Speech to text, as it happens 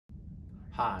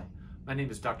Hi, my name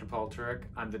is Dr. Paul Turek.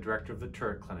 I'm the director of the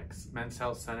Turek Clinics, men's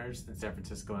health centers in San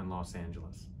Francisco and Los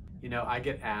Angeles. You know, I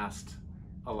get asked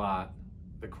a lot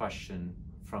the question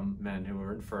from men who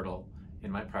are infertile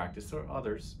in my practice or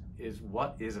others is,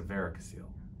 what is a varicocele?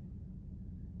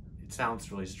 It sounds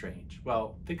really strange.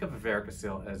 Well, think of a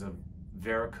varicocele as a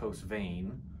varicose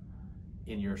vein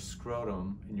in your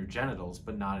scrotum, in your genitals,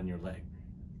 but not in your leg.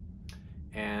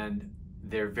 And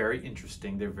they're very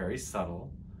interesting, they're very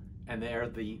subtle, and they are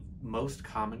the most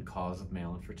common cause of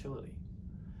male infertility.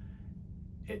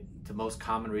 The most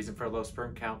common reason for a low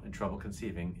sperm count and trouble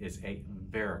conceiving is a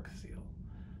varicocele.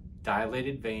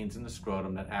 Dilated veins in the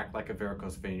scrotum that act like a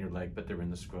varicose vein in your leg, but they're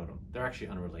in the scrotum. They're actually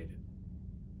unrelated.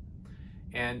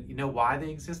 And you know why they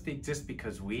exist? They exist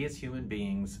because we as human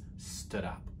beings stood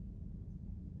up.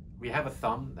 We have a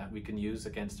thumb that we can use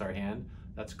against our hand.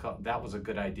 That was a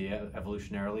good idea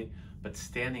evolutionarily, but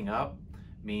standing up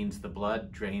means the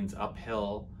blood drains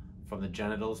uphill from the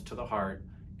genitals to the heart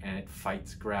and it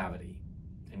fights gravity.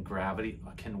 And gravity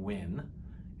can win,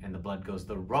 and the blood goes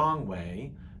the wrong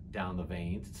way down the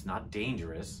veins. It's not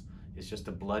dangerous, it's just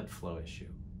a blood flow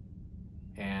issue.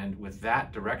 And with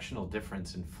that directional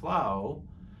difference in flow,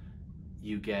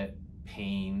 you get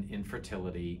pain,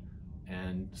 infertility,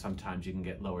 and sometimes you can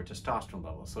get lower testosterone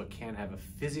levels. So it can have a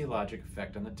physiologic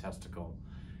effect on the testicle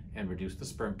and reduce the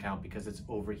sperm count because it's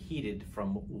overheated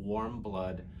from warm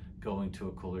blood going to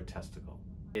a cooler testicle.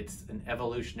 It's an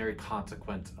evolutionary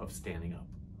consequence of standing up.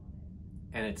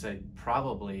 And it's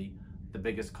probably the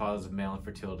biggest cause of male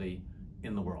infertility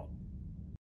in the world.